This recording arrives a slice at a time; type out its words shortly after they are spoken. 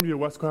To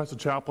West Coastal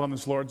Chapel on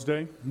this Lord's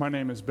Day. My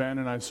name is Ben,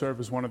 and I serve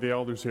as one of the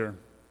elders here.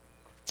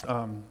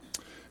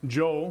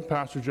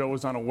 Pastor Joe,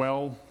 was on a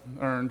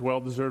well-earned,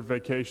 well-deserved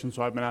vacation,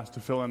 so I've been asked to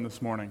fill in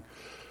this morning.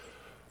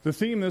 The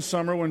theme this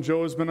summer, when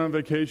Joe has been on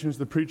vacation, is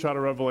to preach out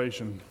of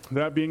Revelation.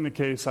 That being the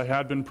case, I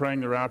had been praying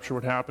the rapture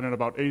would happen at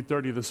about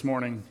 8:30 this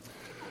morning.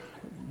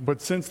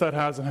 But since that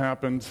hasn't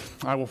happened,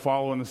 I will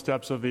follow in the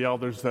steps of the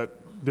elders that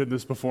did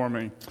this before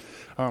me.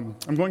 I'm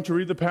going to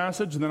read the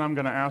passage, and then I'm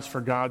going to ask for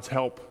God's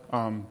help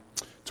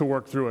to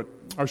work through it.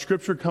 Our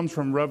scripture comes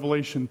from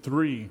Revelation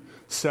 3,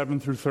 7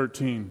 through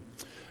 13.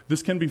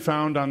 This can be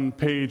found on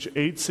page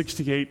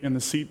 868 in the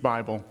Seat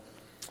Bible.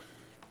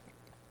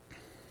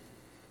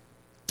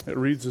 It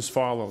reads as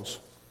follows.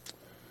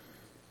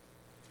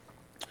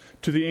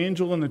 To the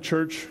angel in the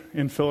church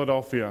in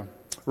Philadelphia,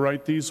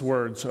 write these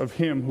words of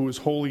him who is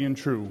holy and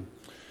true,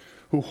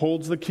 who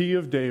holds the key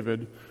of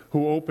David,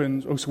 who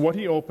opens what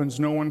he opens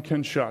no one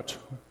can shut,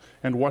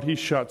 and what he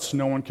shuts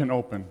no one can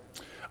open.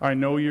 I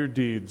know your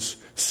deeds.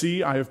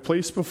 See, I have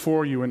placed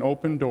before you an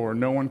open door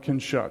no one can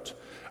shut.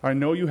 I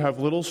know you have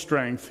little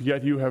strength,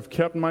 yet you have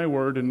kept my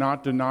word and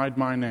not denied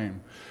my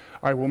name.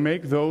 I will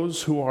make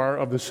those who are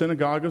of the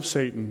synagogue of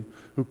Satan,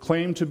 who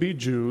claim to be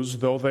Jews,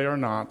 though they are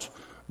not,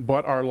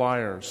 but are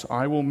liars.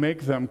 I will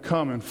make them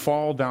come and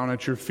fall down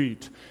at your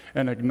feet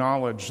and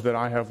acknowledge that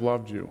I have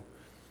loved you.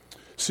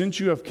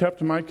 Since you have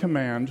kept my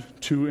command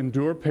to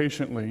endure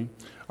patiently,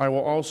 I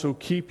will also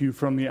keep you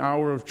from the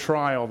hour of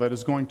trial that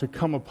is going to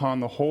come upon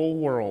the whole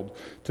world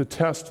to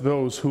test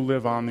those who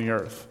live on the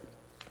earth.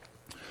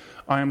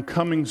 I am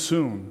coming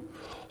soon.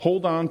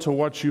 Hold on to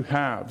what you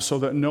have so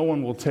that no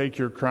one will take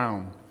your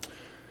crown.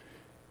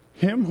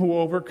 Him who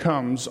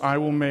overcomes, I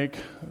will make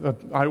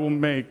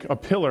a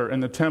pillar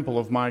in the temple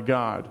of my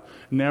God.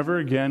 Never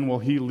again will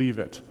he leave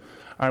it.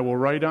 I will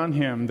write on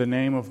him the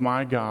name of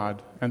my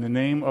God and the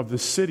name of the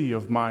city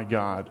of my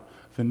God,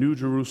 the New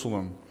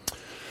Jerusalem,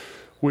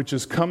 which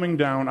is coming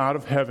down out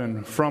of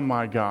heaven from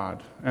my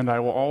God. And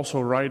I will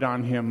also write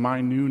on him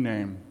my new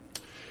name.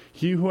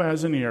 He who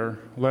has an ear,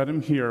 let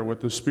him hear what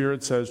the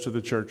Spirit says to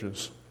the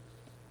churches.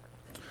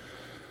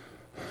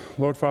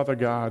 Lord Father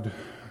God,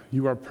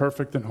 you are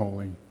perfect and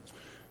holy.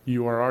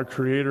 You are our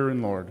Creator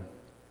and Lord.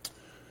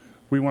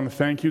 We want to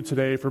thank you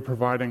today for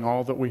providing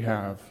all that we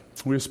have.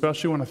 We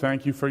especially want to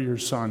thank you for your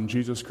Son,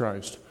 Jesus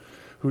Christ,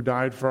 who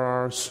died for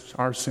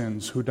our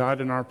sins, who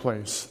died in our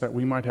place, that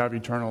we might have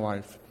eternal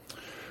life.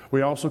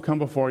 We also come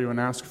before you and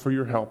ask for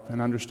your help in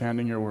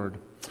understanding your word.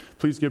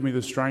 Please give me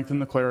the strength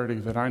and the clarity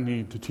that I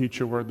need to teach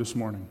your word this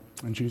morning.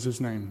 In Jesus'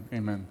 name,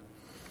 amen.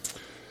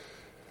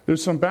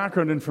 There's some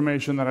background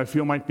information that I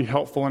feel might be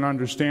helpful in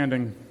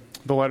understanding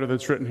the letter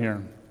that's written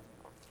here.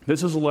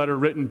 This is a letter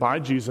written by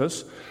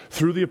Jesus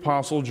through the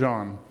Apostle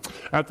John.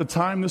 At the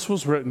time this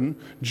was written,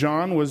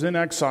 John was in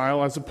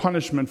exile as a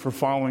punishment for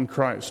following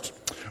Christ.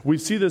 We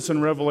see this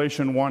in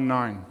Revelation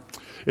 1:9.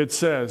 It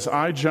says,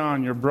 I,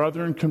 John, your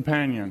brother and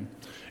companion,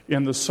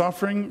 in the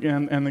suffering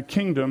and the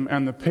kingdom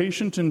and the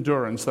patient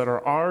endurance that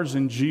are ours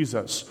in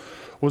Jesus,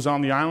 was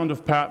on the island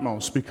of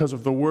Patmos because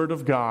of the word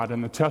of God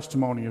and the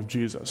testimony of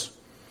Jesus.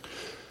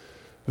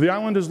 The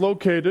island is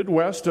located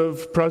west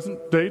of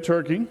present-day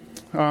Turkey,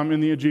 in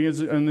the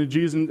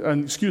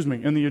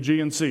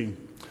Aegean Sea.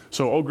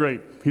 So, oh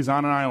great, he's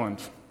on an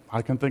island.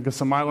 I can think of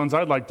some islands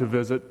I'd like to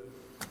visit.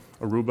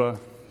 Aruba,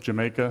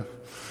 Jamaica.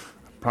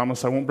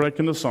 Promise I won't break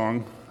into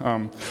song.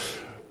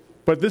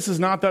 But this is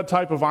not that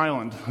type of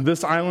island.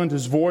 This island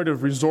is void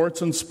of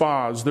resorts and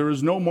spas. There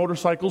is no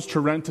motorcycles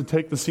to rent to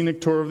take the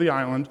scenic tour of the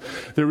island.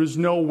 There is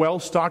no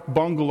well-stocked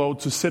bungalow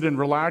to sit and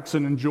relax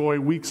and enjoy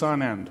weeks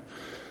on end.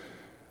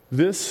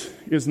 This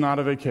is not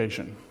a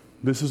vacation.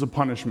 This is a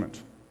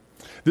punishment.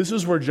 This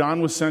is where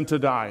John was sent to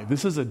die.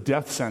 This is a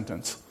death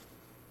sentence.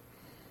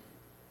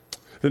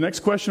 The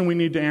next question we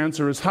need to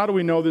answer is, how do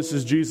we know this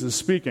is Jesus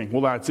speaking?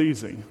 Well, that's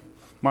easy.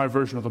 My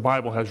version of the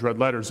Bible has red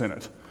letters in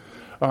it.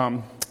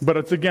 But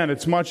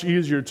it's much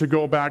easier to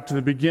go back to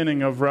the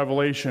beginning of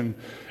Revelation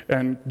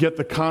and get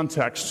the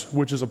context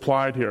which is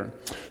applied here.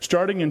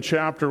 Starting in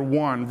chapter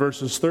 1,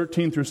 verses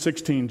 13 through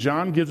 16,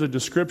 John gives a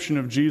description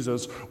of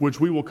Jesus, which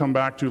we will come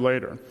back to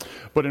later.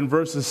 But in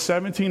verses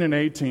 17 and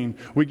 18,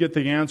 we get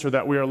the answer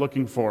that we are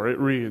looking for. It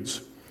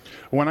reads,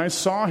 When I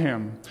saw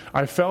him,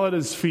 I fell at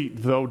his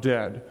feet, though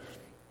dead.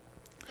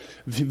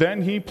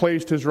 Then he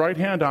placed his right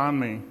hand on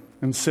me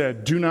and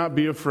said, Do not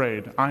be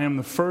afraid. I am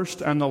the first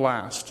and the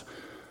last.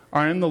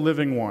 I am the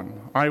living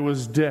one. I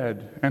was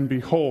dead, and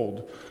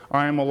behold,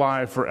 I am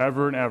alive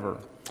forever and ever.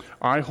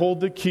 I hold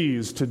the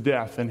keys to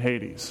death and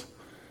Hades.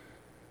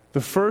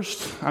 The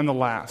first and the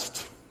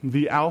last,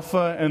 the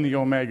Alpha and the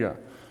Omega.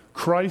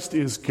 Christ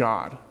is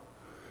God.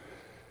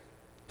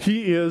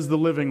 He is the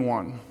living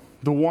one,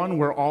 the one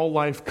where all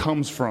life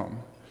comes from.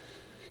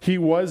 He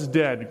was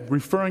dead,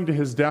 referring to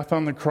his death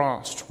on the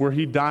cross, where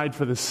he died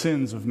for the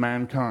sins of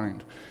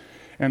mankind.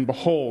 And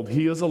behold,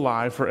 he is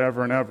alive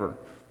forever and ever.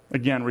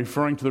 Again,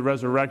 referring to the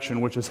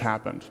resurrection which has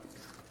happened.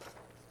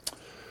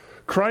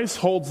 Christ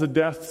holds the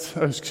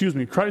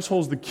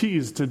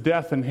keys to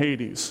death and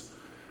Hades.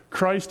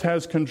 Christ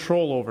has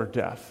control over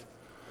death.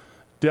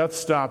 Death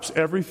stops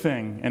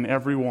everything and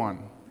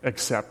everyone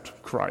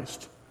except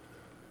Christ.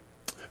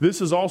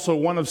 This is also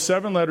one of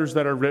 7 letters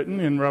that are written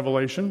in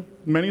Revelation.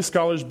 Many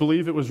scholars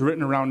believe it was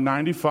written around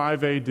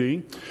 95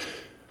 AD.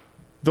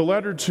 The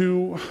letter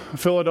to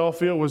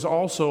Philadelphia was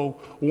also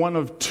one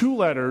of 2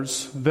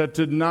 letters that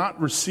did not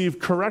receive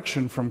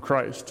correction from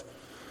Christ.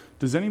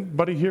 Does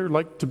anybody here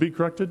like to be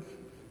corrected?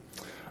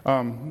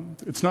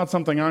 It's not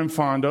something I'm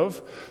fond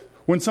of.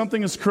 When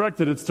something is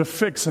corrected, it's to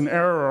fix an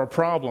error or a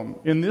problem.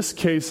 In this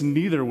case,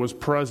 neither was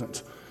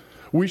present.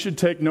 We should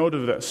take note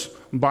of this.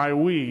 By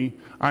we,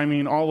 I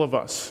mean all of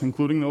us,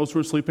 including those who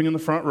are sleeping in the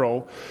front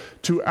row,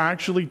 to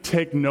actually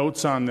take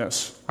notes on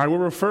this. I will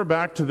refer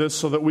back to this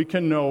so that we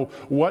can know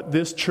what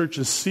this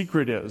church's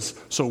secret is,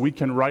 so we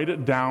can write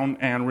it down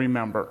and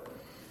remember.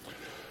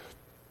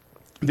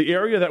 The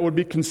area that would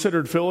be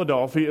considered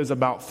Philadelphia is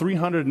about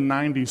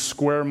 390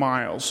 square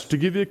miles. To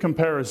give you a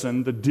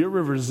comparison, the Deer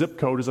River zip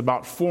code is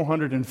about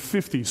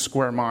 450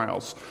 square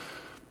miles.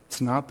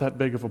 It's not that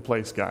big of a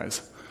place,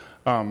 guys.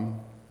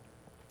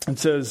 It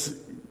says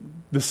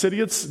the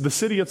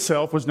city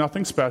itself was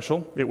nothing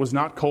special. It was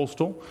not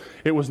coastal.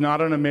 It was not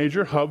on a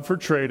major hub for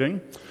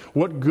trading.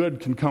 What good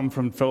can come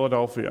from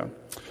Philadelphia?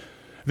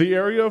 The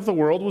area of the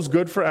world was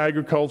good for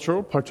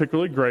agriculture,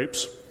 particularly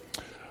grapes.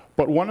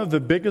 But one of the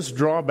biggest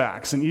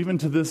drawbacks, and even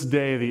to this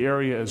day, the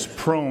area is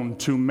prone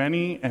to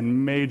many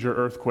and major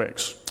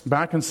earthquakes.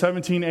 Back in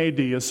 17 AD,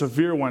 a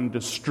severe one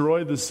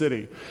destroyed the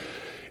city.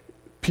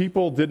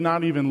 People did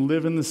not even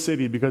live in the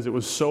city because it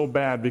was so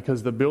bad,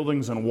 because the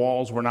buildings and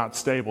walls were not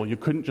stable. You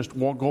couldn't just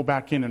go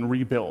back in and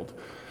rebuild.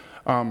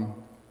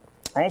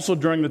 Also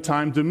during the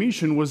time,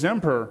 Domitian was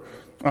emperor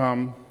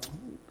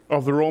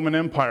of the Roman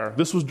Empire.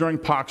 This was during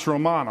Pax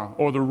Romana,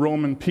 or the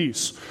Roman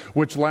peace,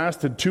 which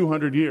lasted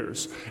 200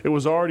 years. It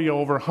was already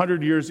over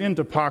 100 years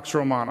into Pax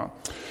Romana.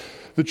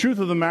 The truth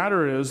of the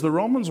matter is, the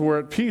Romans were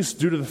at peace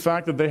due to the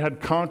fact that they had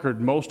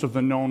conquered most of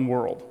the known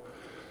world.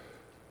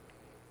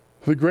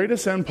 The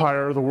greatest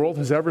empire the world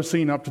has ever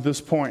seen up to this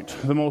point,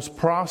 the most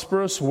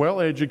prosperous,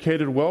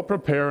 well-educated,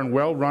 well-prepared, and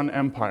well-run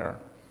empire.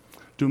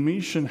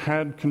 Domitian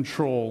had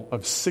control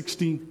of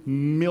 60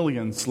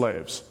 million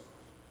slaves.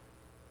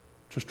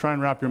 Just try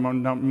and wrap your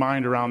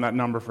mind around that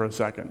number for a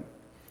second.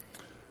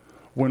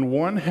 When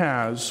one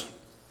has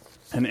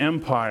an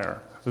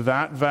empire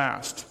that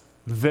vast,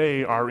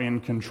 they are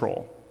in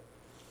control.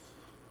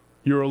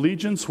 Your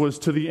allegiance was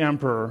to the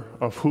emperor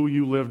of who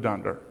you lived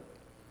under.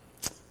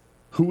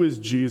 Who is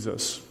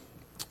Jesus?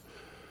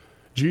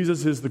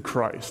 Jesus is the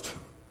Christ.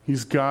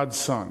 He's God's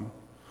Son,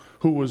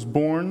 who was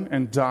born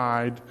and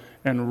died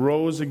and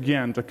rose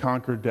again to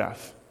conquer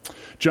death.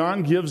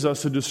 John gives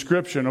us a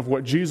description of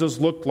what Jesus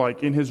looked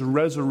like in his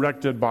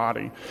resurrected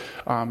body.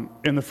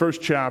 In the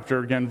first chapter,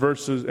 again,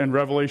 in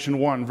Revelation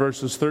 1,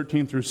 verses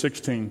 13 through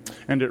 16,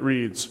 and it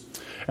reads,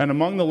 "And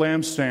among the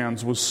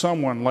lampstands was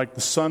someone like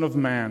the Son of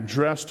Man,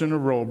 dressed in a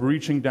robe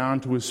reaching down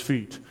to his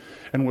feet,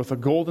 and with a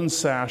golden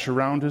sash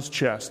around his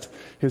chest.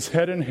 His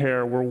head and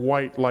hair were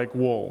white like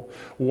wool,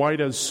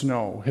 white as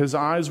snow. His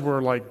eyes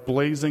were like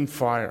blazing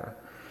fire.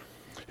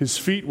 His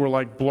feet were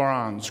like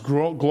bronze,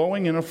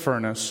 glowing in a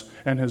furnace,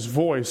 and his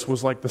voice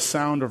was like the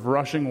sound of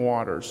rushing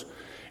waters.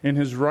 In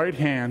his right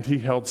hand he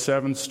held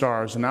 7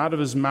 stars, and out of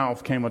his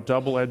mouth came a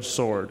double-edged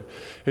sword.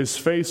 His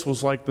face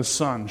was like the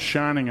sun,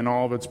 shining in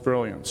all of its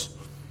brilliance."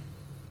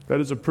 That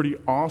is a pretty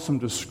awesome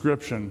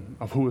description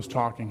of who is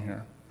talking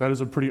here. That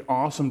is a pretty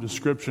awesome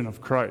description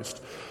of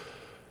Christ.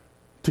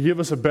 To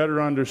give us a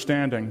better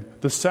understanding,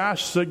 the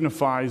sash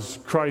signifies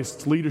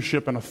Christ's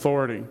leadership and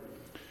authority.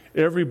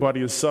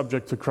 Everybody is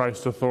subject to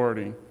Christ's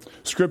authority.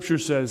 Scripture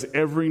says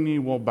every knee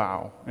will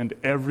bow and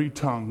every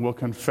tongue will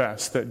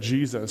confess that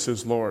Jesus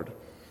is Lord.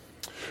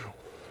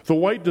 The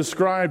white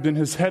described in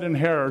his head and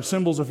hair are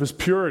symbols of his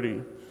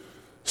purity,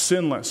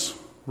 sinless,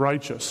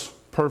 righteous,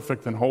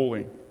 perfect, and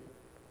holy.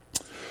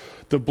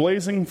 The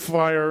blazing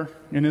fire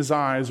in his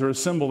eyes are a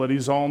symbol that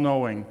he's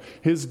all-knowing.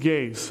 His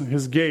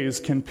gaze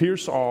can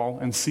pierce all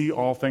and see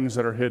all things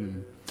that are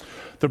hidden.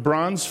 The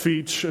bronze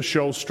feet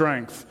show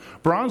strength.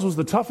 Bronze was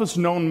the toughest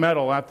known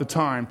metal at the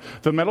time,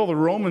 the metal the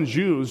Romans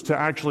used to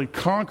actually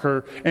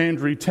conquer and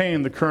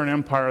retain the current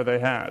empire they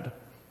had.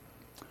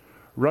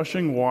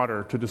 Rushing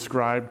water to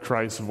describe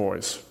Christ's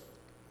voice.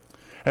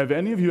 Have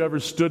any of you ever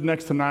stood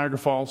next to Niagara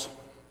Falls?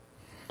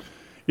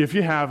 If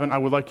you haven't, I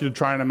would like you to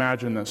try and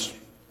imagine this.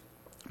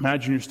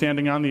 Imagine you're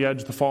standing on the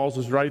edge, the falls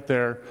is right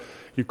there.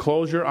 You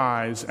close your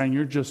eyes and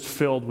you're just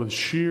filled with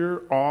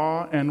sheer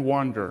awe and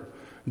wonder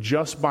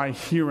just by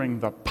hearing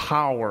the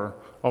power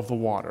of the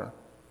water.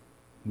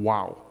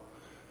 Wow.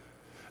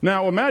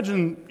 Now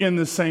imagine in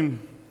this same,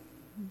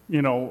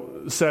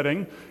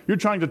 setting, you're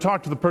trying to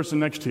talk to the person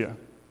next to you.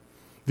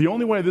 The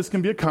only way this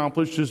can be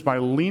accomplished is by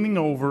leaning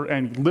over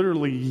and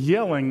literally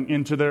yelling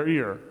into their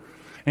ear.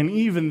 And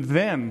even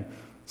then,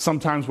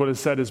 sometimes what is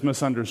said is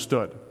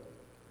misunderstood.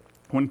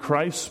 When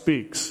Christ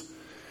speaks,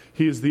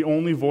 he is the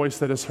only voice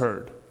that is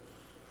heard.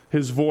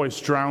 His voice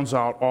drowns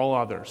out all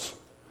others.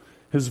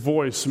 His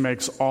voice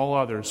makes all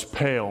others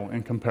pale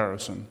in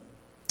comparison.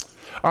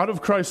 Out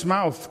of Christ's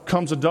mouth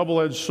comes a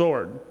double-edged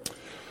sword.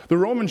 The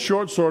Roman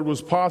short sword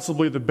was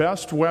possibly the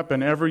best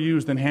weapon ever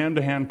used in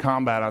hand-to-hand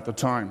combat at the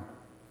time.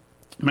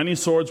 Many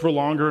swords were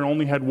longer and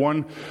only had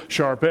one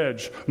sharp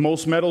edge.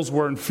 Most metals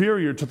were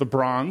inferior to the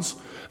bronze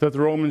that the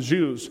Romans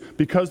used.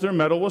 Because their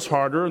metal was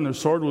harder and their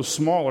sword was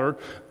smaller,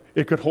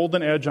 it could hold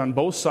an edge on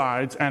both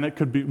sides and it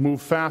could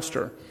move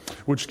faster,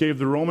 which gave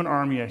the Roman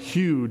army a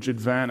huge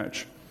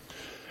advantage.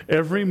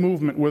 Every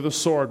movement with a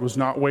sword was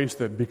not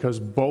wasted because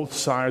both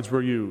sides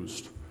were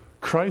used.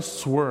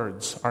 Christ's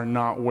words are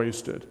not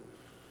wasted.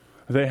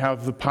 They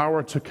have the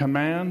power to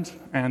command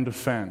and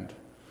defend,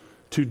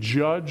 to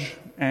judge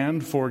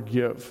and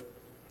forgive.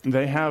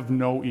 They have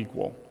no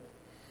equal.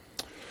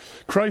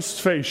 Christ's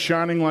face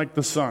shining like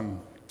the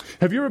sun.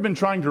 Have you ever been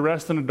trying to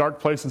rest in a dark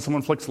place and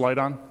someone flicks a light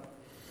on?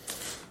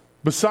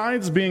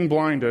 Besides being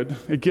blinded,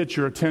 it gets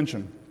your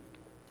attention.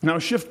 Now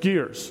shift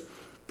gears.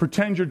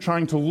 Pretend you're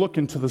trying to look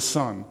into the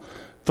sun.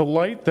 The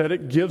light that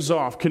it gives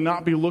off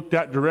cannot be looked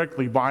at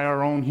directly by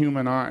our own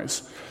human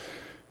eyes.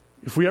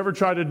 If we ever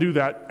try to do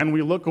that and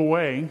we look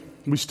away,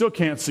 we still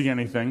can't see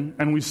anything,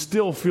 and we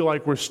still feel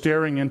like we're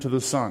staring into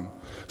the sun.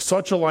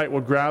 Such a light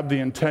will grab the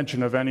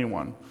attention of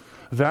anyone.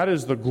 That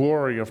is the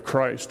glory of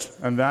Christ,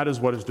 and that is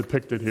what is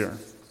depicted here.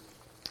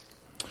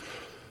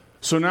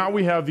 So now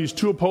we have these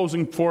two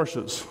opposing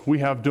forces. We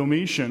have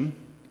Domitian,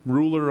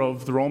 ruler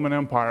of the Roman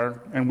Empire,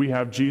 and we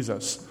have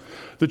Jesus.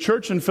 The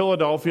church in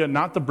Philadelphia,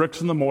 not the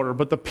bricks and the mortar,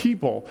 but the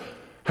people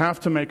have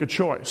to make a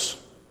choice.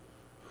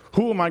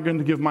 Who am I going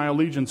to give my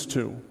allegiance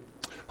to?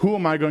 Who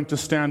am I going to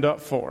stand up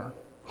for?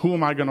 Who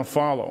am I going to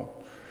follow?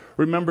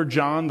 Remember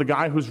John, the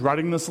guy who's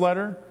writing this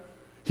letter?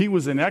 He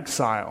was in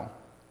exile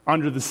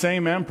under the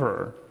same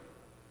emperor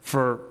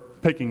for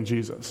picking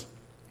Jesus.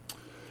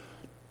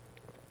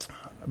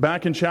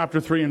 Back in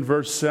chapter 3 and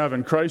verse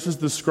 7, Christ is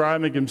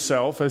describing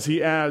himself as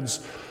he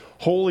adds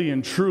holy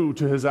and true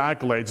to his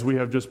accolades we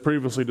have just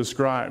previously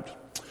described.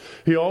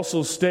 He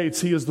also states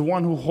he is the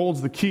one who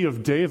holds the key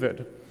of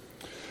David,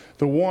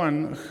 the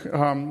one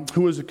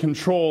who is in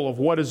control of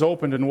what is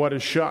opened and what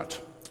is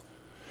shut.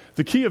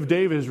 The key of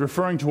David is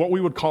referring to what we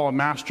would call a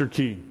master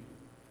key.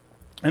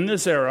 In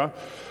this era,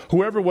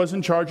 whoever was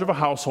in charge of a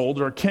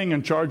household or a king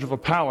in charge of a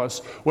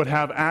palace would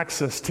have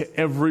access to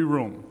every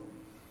room,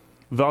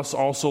 thus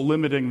also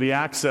limiting the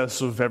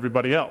access of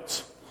everybody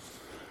else.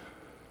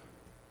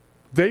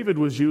 David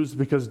was used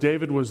because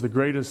David was the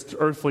greatest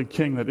earthly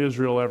king that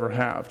Israel ever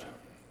had.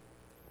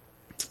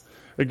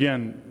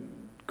 Again,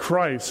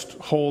 Christ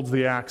holds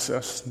the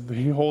access.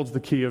 He holds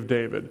the key of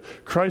David.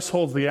 Christ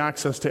holds the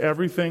access to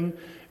everything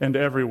and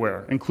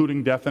everywhere,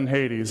 including death and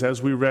Hades,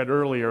 as we read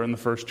earlier in the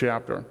first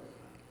chapter.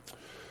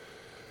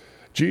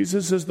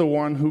 Jesus is the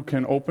one who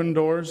can open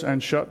doors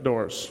and shut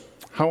doors.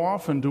 How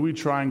often do we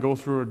try and go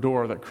through a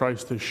door that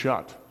Christ has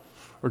shut,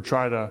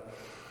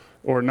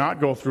 or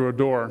not go through a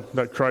door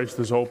that Christ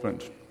has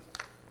opened?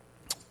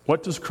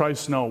 What does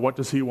Christ know? What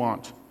does he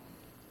want?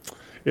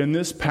 In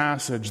this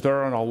passage,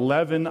 there are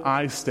 11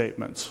 I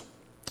statements.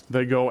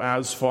 They go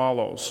as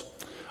follows.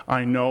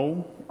 I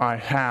know, I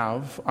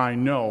have, I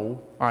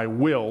know, I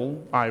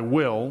will,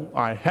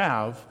 I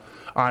have,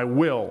 I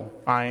will,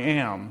 I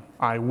am,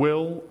 I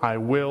will, I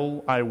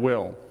will, I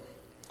will.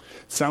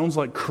 It sounds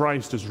like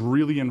Christ is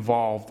really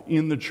involved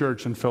in the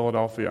church in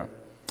Philadelphia.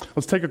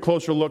 Let's take a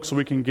closer look so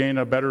we can gain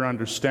a better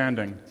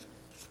understanding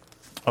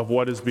of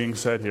what is being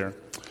said here.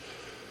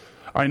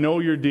 I know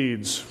your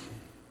deeds.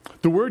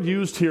 The word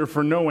used here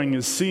for knowing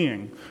is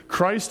seeing.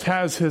 Christ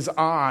has his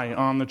eye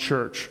on the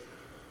church.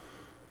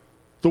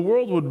 The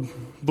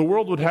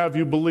world would have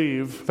you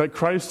believe that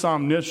Christ's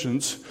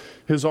omniscience,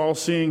 his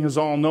all-seeing, his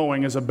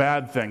all-knowing, is a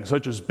bad thing,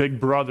 such as Big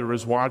Brother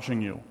is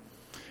watching you.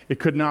 It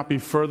could not be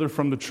further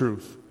from the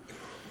truth.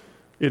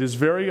 It's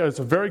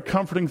a very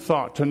comforting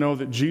thought to know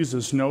that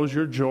Jesus knows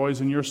your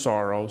joys and your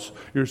sorrows,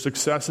 your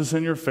successes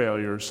and your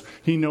failures.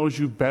 He knows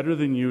you better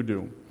than you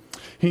do.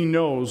 He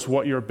knows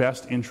what your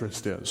best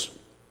interest is.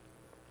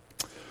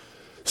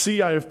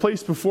 See, I have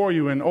placed before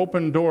you an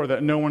open door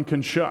that no one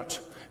can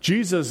shut.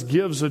 Jesus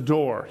gives a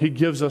door. He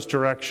gives us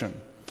direction.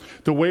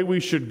 The way we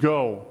should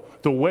go,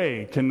 the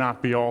way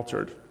cannot be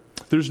altered.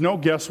 There's no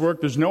guesswork.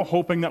 There's no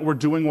hoping that we're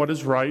doing what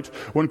is right.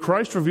 When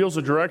Christ reveals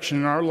a direction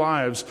in our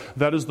lives,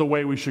 that is the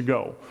way we should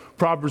go.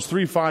 Proverbs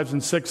 3, 5,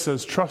 and 6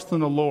 says, trust in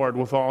the Lord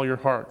with all your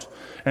heart,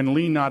 and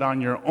lean not on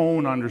your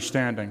own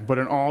understanding, but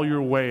in all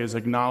your ways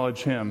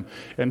acknowledge him,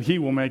 and he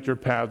will make your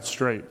paths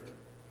straight.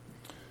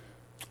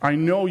 I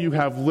know you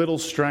have little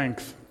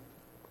strength.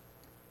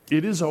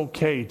 It is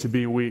okay to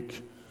be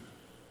weak.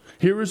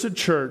 Here is a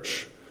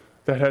church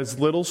that has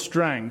little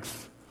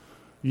strength,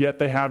 yet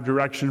they have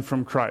direction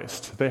from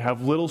Christ. They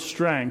have little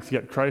strength,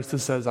 yet Christ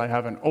says, I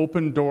have an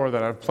open door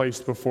that I've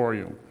placed before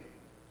you.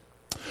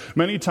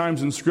 Many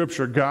times in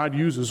Scripture, God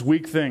uses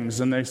weak things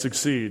and they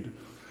succeed,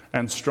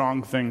 and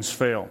strong things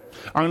fail.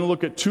 I'm going to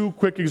look at two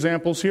quick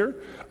examples here.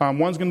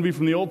 One's going to be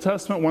from the Old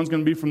Testament, one's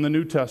going to be from the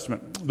New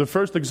Testament. The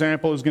first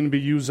example is going to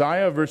be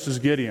Uzziah versus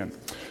Gideon.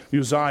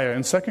 Uzziah.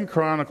 In 2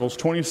 Chronicles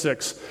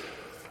 26,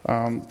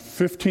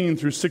 15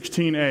 through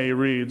 16a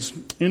reads,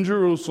 "In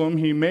Jerusalem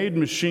he made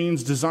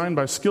machines designed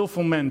by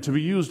skillful men to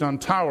be used on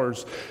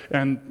towers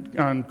and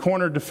on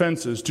corner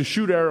defenses, to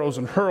shoot arrows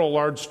and hurl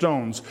large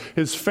stones.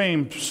 His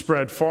fame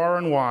spread far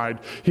and wide.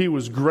 He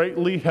was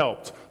greatly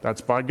helped,"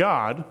 that's by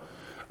God,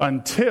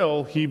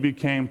 "until he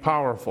became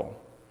powerful.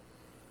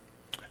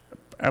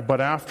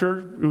 But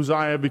after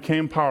Uzziah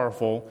became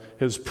powerful,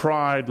 his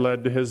pride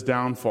led to his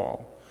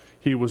downfall.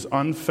 He was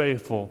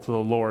unfaithful to the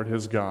Lord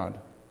his God."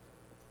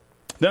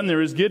 Then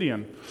there is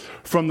Gideon.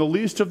 From the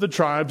least of the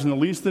tribes and the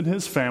least in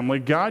his family,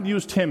 God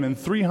used him and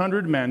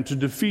 300 men to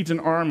defeat an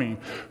army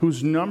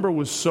whose number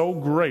was so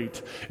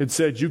great, it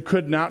said you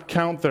could not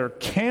count their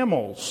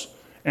camels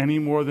any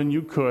more than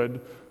you could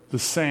the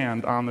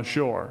sand on the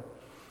shore.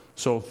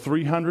 So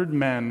 300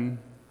 men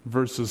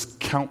versus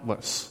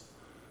countless.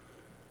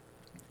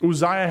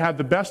 Uzziah had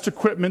the best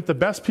equipment, the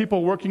best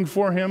people working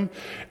for him,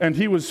 and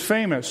he was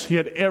famous. He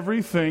had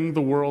everything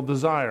the world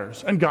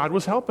desires, and God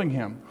was helping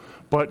him.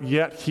 But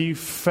yet he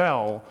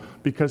fell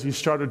because he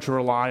started to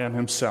rely on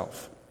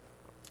himself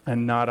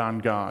and not on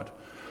God.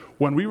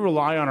 When we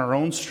rely on our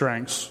own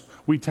strengths,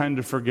 we tend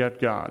to forget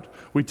God.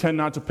 We tend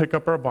not to pick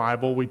up our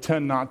Bible. We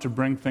tend not to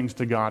bring things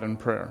to God in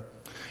prayer.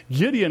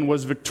 Gideon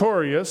was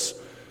victorious.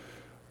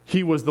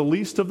 He was the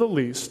least of the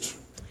least.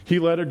 He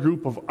led a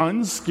group of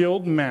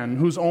unskilled men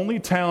whose only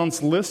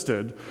talents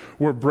listed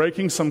were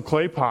breaking some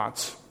clay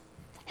pots,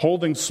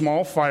 holding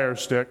small fire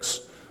sticks,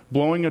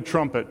 blowing a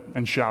trumpet,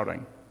 and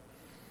shouting.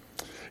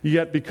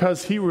 Yet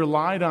because he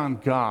relied on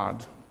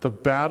God, the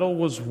battle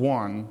was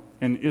won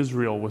and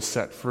Israel was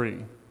set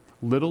free.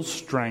 Little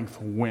strength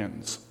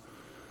wins.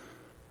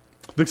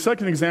 The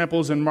second example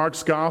is in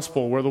Mark's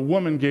Gospel, where the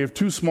woman gave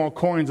 2 small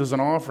coins as an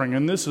offering,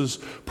 and this is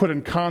put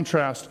in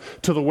contrast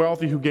to the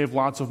wealthy who gave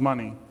lots of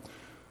money.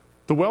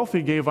 The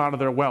wealthy gave out of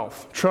their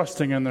wealth,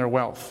 trusting in their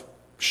wealth.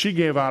 She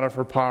gave out of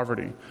her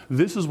poverty.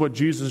 This is what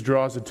Jesus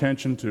draws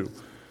attention to.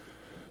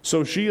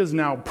 So she is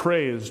now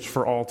praised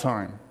for all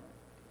time.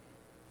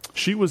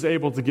 She was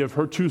able to give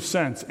her 2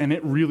 cents, and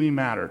it really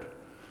mattered.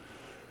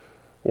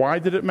 Why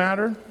did it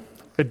matter?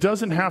 It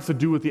doesn't have to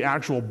do with the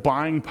actual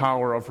buying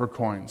power of her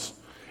coins.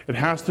 It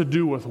has to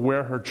do with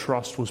where her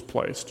trust was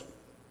placed.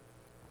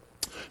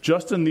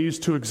 Just in these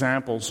 2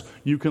 examples,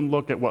 you can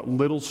look at what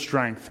little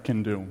strength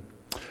can do.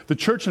 The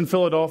church in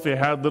Philadelphia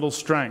had little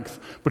strength,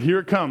 but here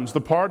it comes,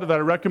 the part that I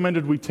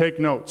recommended we take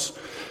notes.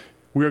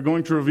 We are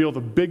going to reveal the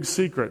big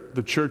secret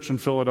the church in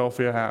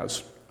Philadelphia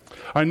has.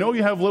 "I know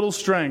you have little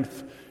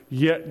strength,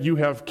 yet you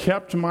have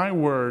kept my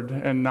word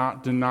and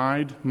not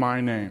denied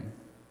my name."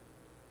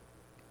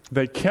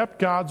 They kept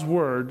God's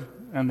word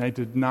and they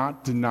did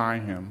not deny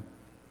him.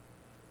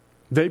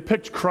 They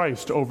picked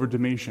Christ over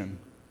Domitian.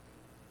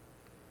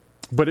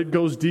 But it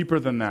goes deeper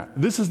than that.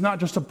 This is not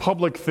just a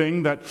public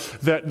thing that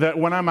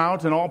when I'm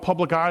out and all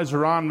public eyes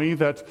are on me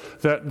that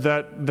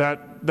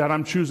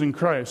I'm choosing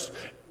Christ.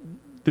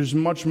 There's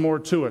much more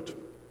to it.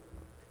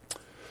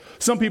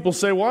 Some people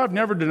say, "Well, I've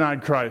never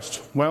denied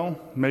Christ." Well,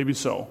 maybe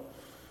so.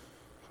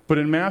 But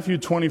in Matthew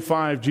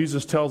 25,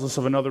 Jesus tells us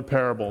of another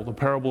parable, the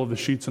parable of the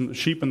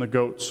sheep and the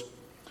goats.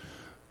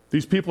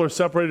 These people are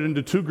separated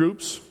into 2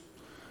 groups.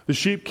 The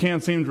sheep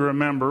can't seem to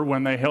remember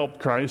when they helped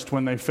Christ,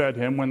 when they fed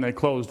him, when they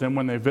clothed him,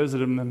 when they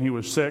visited him when he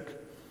was sick.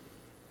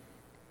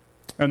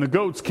 And the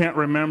goats can't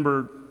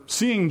remember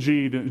seeing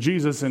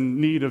Jesus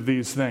in need of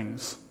these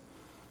things.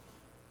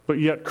 But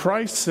yet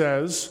Christ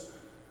says,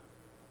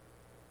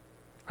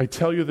 "I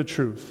tell you the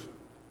truth.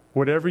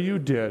 Whatever you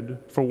did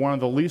for one of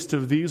the least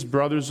of these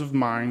brothers of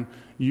mine,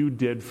 you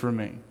did for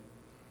me."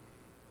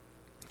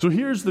 So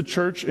here's the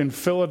church in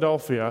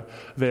Philadelphia.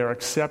 They are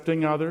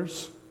accepting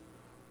others.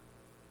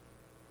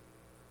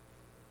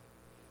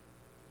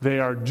 They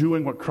are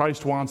doing what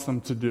Christ wants them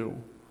to do.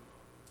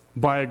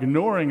 By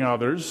ignoring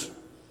others,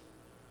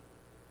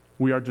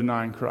 we are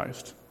denying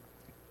Christ.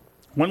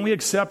 When we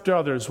accept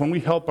others, when we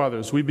help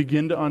others, we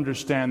begin to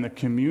understand the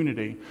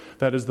community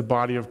that is the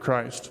body of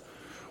Christ.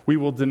 We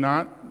will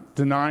not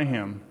deny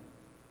him,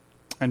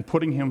 and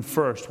putting him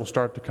first will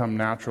start to come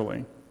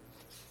naturally.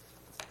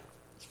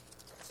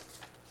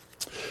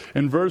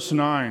 In verse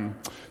 9,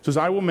 it says,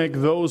 "I will make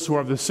those who are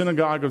of the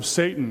synagogue of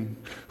Satan,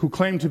 who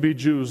claim to be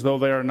Jews, though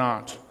they are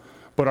not,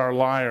 but are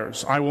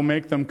liars. I will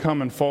make them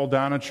come and fall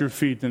down at your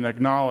feet and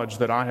acknowledge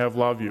that I have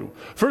loved you."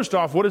 First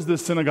off, what is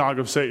this synagogue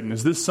of Satan?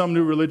 Is this some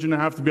new religion I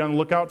have to be on the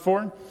lookout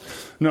for?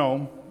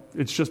 No,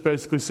 it's just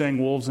basically saying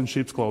wolves in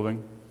sheep's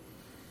clothing.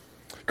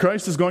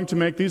 Christ is going to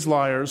make these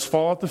liars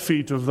fall at the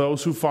feet of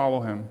those who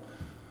follow him.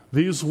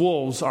 These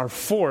wolves are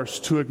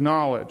forced to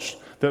acknowledge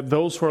that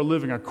those who are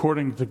living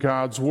according to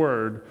God's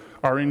word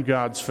are in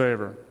God's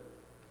favor.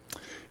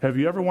 Have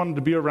you ever wanted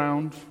to be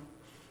around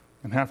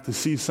and have to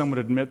see someone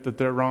admit that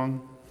they're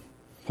wrong?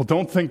 Well,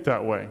 don't think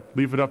that way.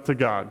 Leave it up to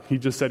God. He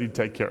just said he'd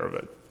take care of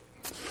it.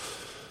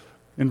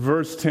 In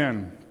verse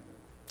 10,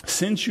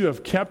 "Since you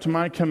have kept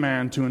my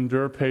command to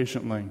endure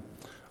patiently,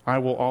 I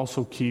will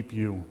also keep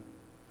you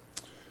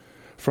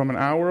from an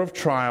hour of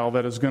trial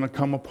that is going to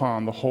come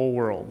upon the whole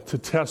world to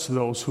test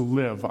those who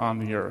live on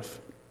the earth."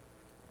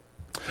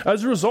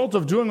 As a result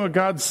of doing what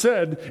God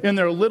said in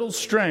their little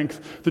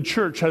strength, the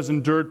church has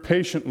endured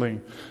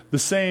patiently, the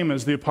same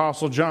as the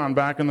Apostle John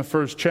back in the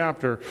first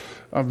chapter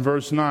of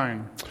verse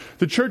 9.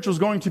 The church was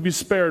going to be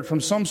spared from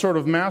some sort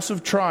of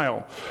massive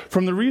trial.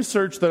 From the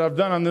research that I've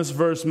done on this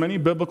verse, many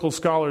biblical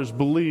scholars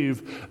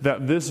believe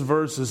that this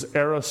verse is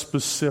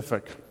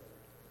era-specific.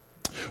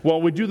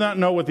 While we do not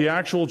know what the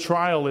actual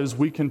trial is,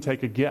 we can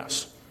take a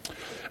guess.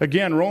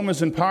 Again, Rome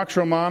is in Pax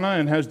Romana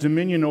and has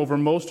dominion over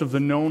most of the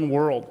known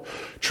world.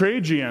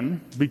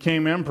 Trajan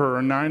became emperor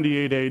in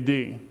 98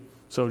 AD,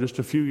 so just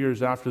a few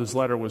years after this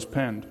letter was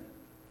penned.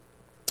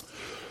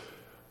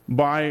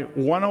 By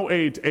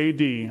 108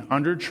 AD,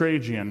 under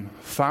Trajan,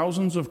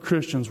 thousands of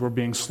Christians were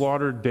being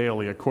slaughtered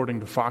daily,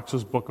 according to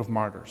Fox's Book of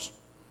Martyrs.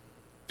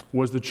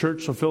 Was the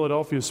church of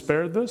Philadelphia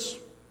spared this?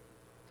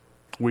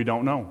 We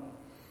don't know.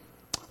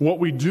 What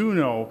we do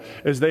know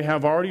is they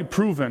have already been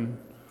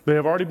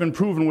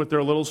proven with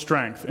their little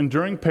strength,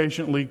 enduring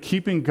patiently,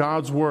 keeping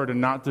God's word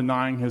and not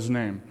denying his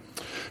name.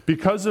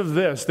 Because of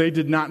this, they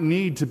did not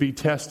need to be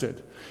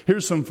tested.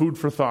 Here's some food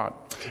for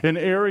thought. An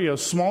area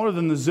smaller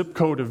than the zip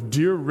code of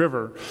Deer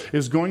River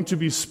is going to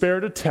be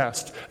spared a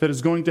test that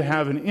is going to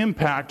have an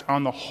impact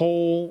on the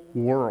whole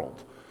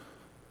world.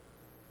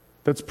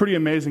 That's pretty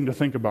amazing to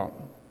think about.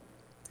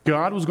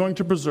 God was going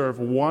to preserve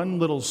one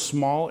little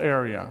small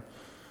area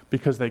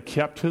because they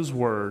kept his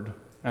word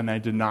and they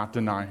did not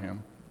deny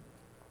him.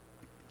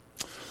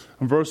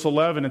 In verse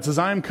 11, it says,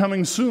 "I am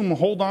coming soon.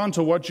 Hold on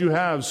to what you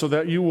have, so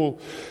that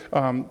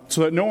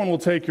no one will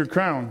take your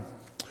crown."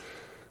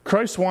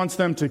 Christ wants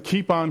them to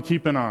keep on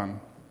keeping on.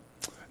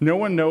 No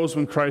one knows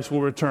when Christ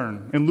will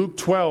return. In Luke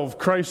 12,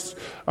 Christ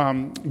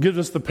gives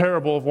us the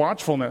parable of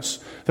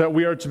watchfulness that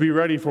we are to be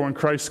ready for when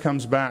Christ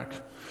comes back.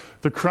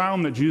 The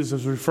crown that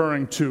Jesus is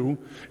referring to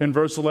in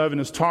verse 11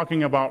 is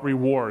talking about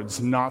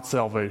rewards, not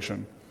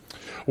salvation.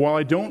 While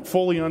I don't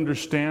fully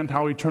understand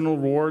how eternal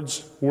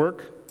rewards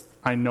work,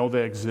 I know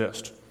they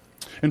exist.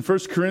 In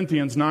 1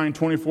 Corinthians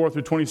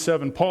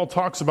 9:24-27, Paul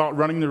talks about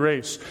running the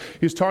race.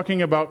 He's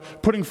talking about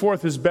putting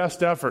forth his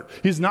best effort.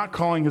 He's not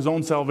calling his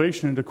own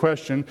salvation into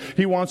question.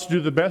 He wants to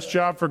do the best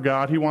job for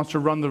God. He wants to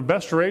run the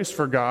best race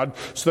for God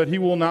so that he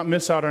will not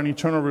miss out on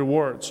eternal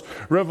rewards.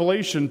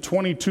 Revelation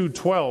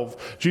 22:12,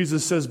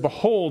 Jesus says,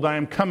 "Behold, I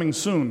am coming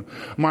soon.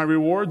 My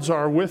rewards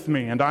are with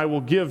me, and I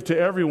will give to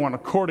everyone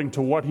according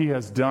to what he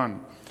has done."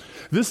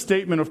 This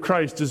statement of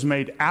Christ is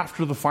made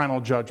after the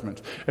final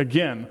judgment.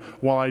 Again,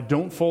 while I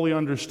don't fully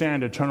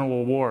understand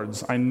eternal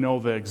rewards, I know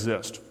they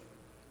exist.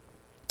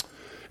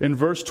 In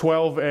verse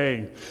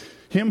 12a,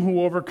 "Him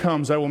who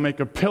overcomes I will make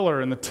a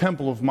pillar in the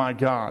temple of my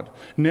God.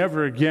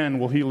 Never again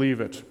will he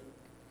leave it."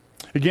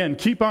 Again,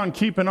 keep on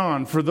keeping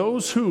on. For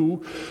those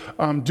who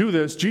do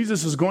this,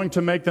 Jesus is going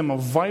to make them a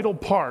vital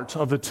part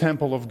of the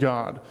temple of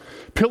God.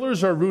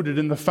 Pillars are rooted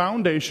in the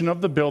foundation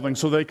of the building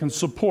so they can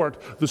support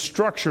the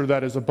structure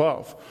that is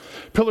above.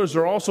 Pillars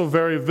are also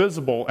very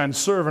visible and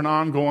serve an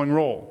ongoing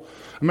role.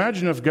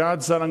 Imagine if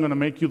God said, "I'm going to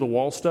make you the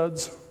wall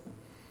studs."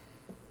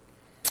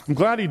 I'm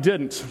glad he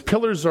didn't.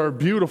 Pillars are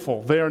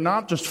beautiful. They are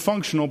not just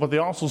functional, but they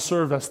also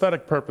serve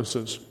aesthetic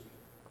purposes.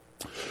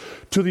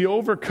 To the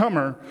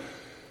overcomer,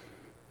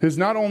 is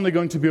not only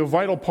going to be a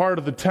vital part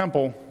of the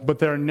temple, but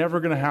they're never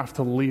going to have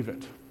to leave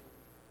it.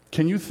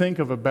 Can you think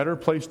of a better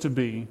place to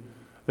be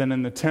than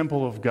in the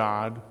temple of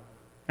God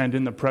and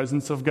in the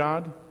presence of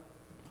God?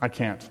 I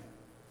can't.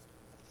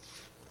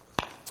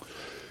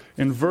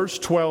 In verse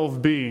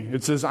 12b,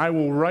 it says, "I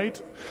will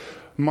write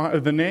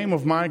the name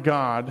of my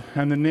God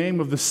and the name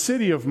of the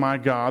city of my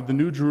God, the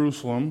New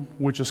Jerusalem,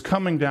 which is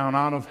coming down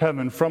out of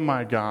heaven from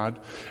my God,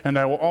 and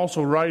I will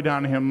also write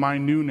on him my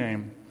new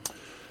name."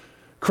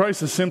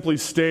 Christ is simply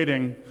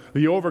stating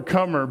the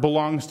overcomer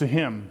belongs to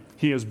him.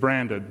 He is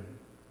branded.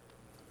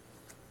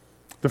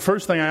 The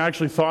first thing I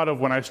actually thought of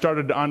when I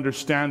started to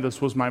understand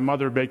this was my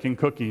mother baking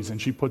cookies,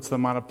 and she puts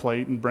them on a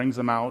plate and brings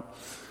them out,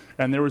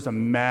 and there was a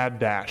mad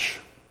dash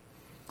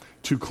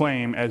to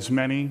claim as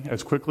many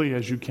as quickly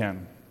as you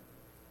can.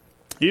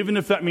 Even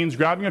if that means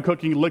grabbing a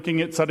cookie, licking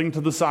it, setting to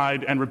the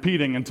side, and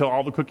repeating until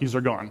all the cookies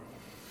are gone.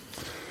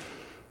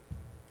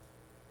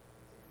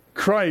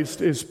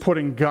 Christ is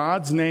putting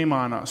God's name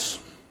on us,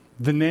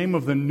 the name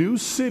of the new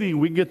city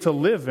we get to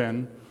live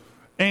in,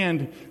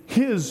 and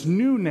his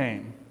new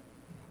name.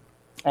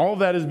 All of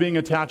that is being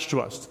attached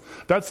to us.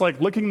 That's like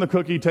licking the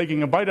cookie,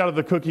 taking a bite out of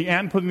the cookie,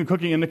 and putting the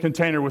cookie in the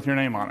container with your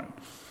name on it.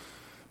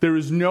 There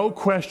is no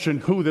question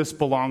who this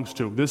belongs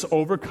to. This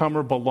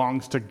overcomer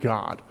belongs to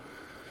God.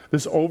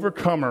 This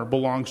overcomer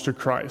belongs to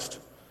Christ.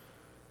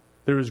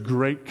 There is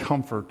great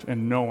comfort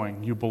in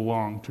knowing you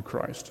belong to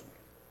Christ.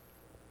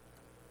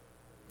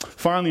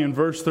 Finally, in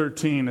verse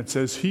 13, it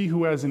says, "He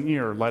who has an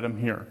ear, let him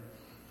hear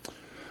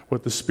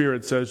what the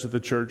Spirit says to the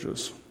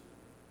churches."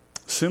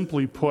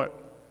 Simply put,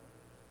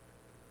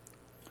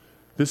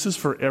 this is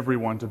for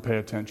everyone to pay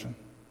attention.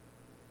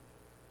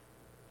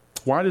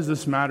 Why does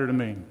this matter to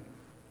me?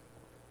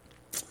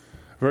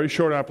 Very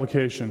short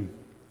application.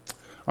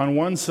 On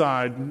one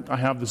side, I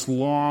have this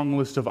long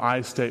list of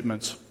I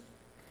statements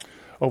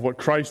of what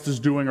Christ is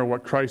doing or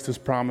what Christ has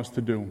promised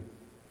to do.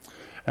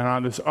 And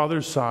on this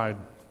other side,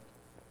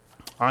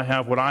 I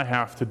have what I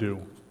have to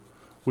do,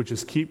 which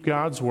is keep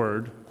God's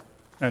word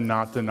and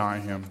not deny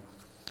him.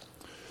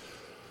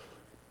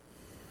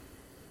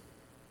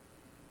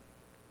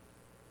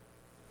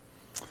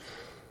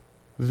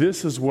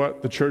 This is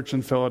what the church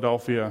in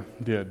Philadelphia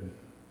did.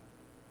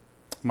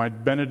 My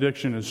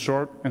benediction is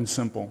short and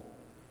simple.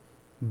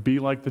 Be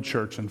like the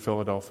church in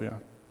Philadelphia.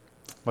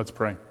 Let's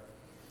pray.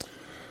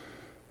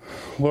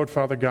 Lord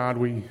Father God,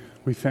 we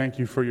thank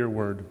you for your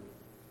word.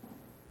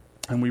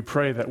 And we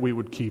pray that we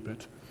would keep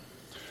it.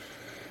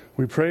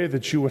 We pray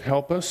that you would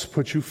help us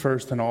put you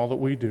first in all that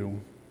we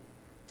do,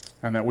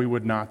 and that we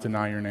would not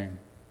deny your name.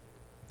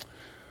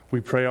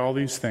 We pray all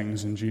these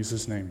things in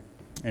Jesus' name.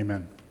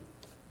 Amen.